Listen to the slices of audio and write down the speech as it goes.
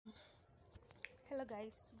Hello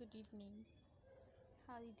guys, good evening.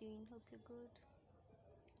 How are you doing? Hope you're good.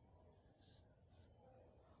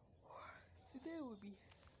 Today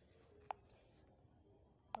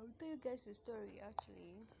I will tell you guys a story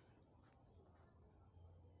actually.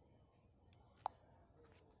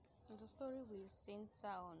 The story will center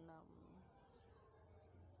on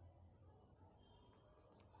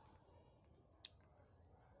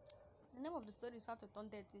the name of the story is how to turn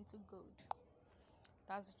debt into gold.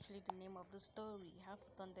 That's actually the name of the story. How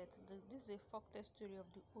to turn debt. This is a folktale story of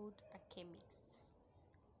the old alchemists.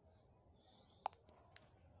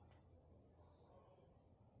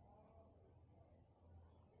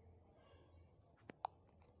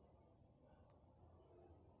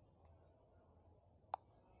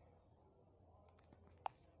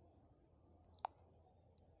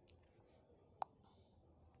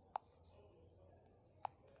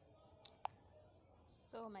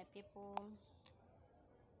 So my people,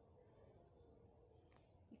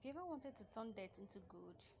 if you ever wanted to turn debt into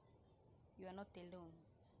gold, you are not alone.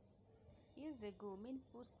 Years ago, many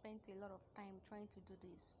people spent a lot of time trying to do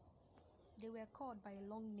this. They were called by a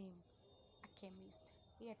long name, alchemist,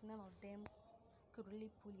 yet none of them could really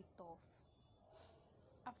pull it off.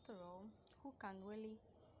 After all, who can really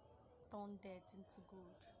turn dirt into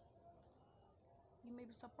gold? You may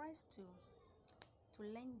be surprised to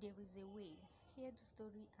learn there is a way. Hear the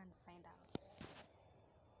story and find out.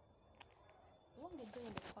 Long ago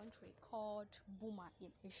in a country called Buma in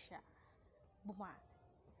Asia, Buma,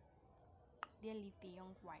 there lived a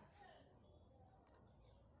young wife.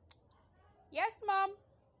 Yes, mom.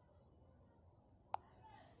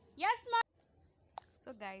 Yes, mom.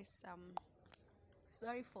 So guys,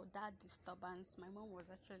 sorry for that disturbance. My mom was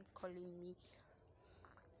actually calling me.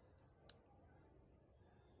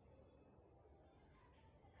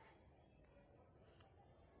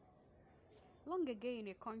 Long ago in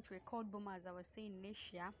a country called Boma, as I was saying, in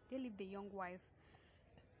Asia, there lived a young wife.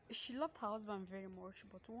 She loved her husband very much,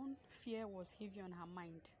 but one fear was heavy on her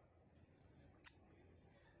mind.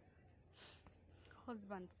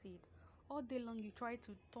 Husband said, "All day long you try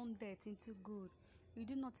to turn dirt into gold. You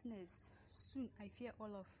do nothingness. Soon I fear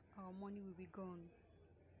all of our money will be gone."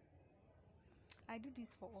 "I do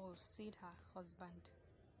this for all," said her husband.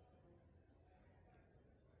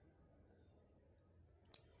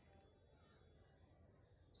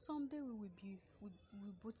 "Someday we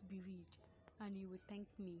will both be rich, and you will thank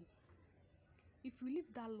me." "If we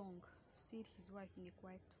live that long," said his wife in a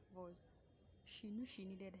quiet voice. She knew she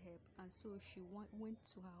needed help, and so she went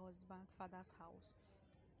to her husband's father's house.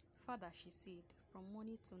 "Father," she said, "from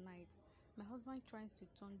morning till night, my husband tries to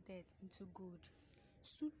turn dirt into gold.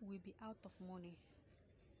 Soon we'll be out of money.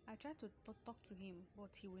 I tried to talk to him,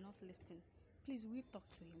 but he will not listen. Please, will you talk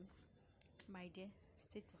to him?" "My dear,"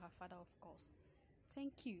 said to her father, "of course."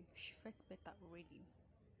 "Thank you." She felt better already.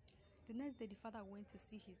 The next day, the father went to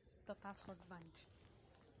see his daughter's husband.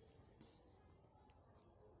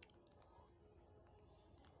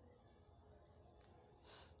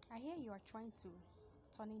 "I hear you are trying to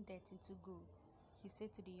turning dirt into gold," he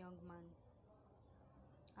said to the young man.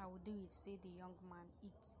 "I will do it," said the young man.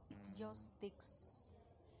 It just takes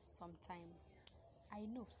some time." "I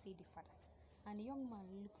know," said the father. And the young man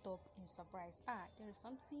looked up in surprise. There is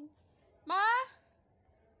something. "Ma!"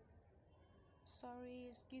 "Sorry,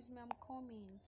 excuse me, I'm coming."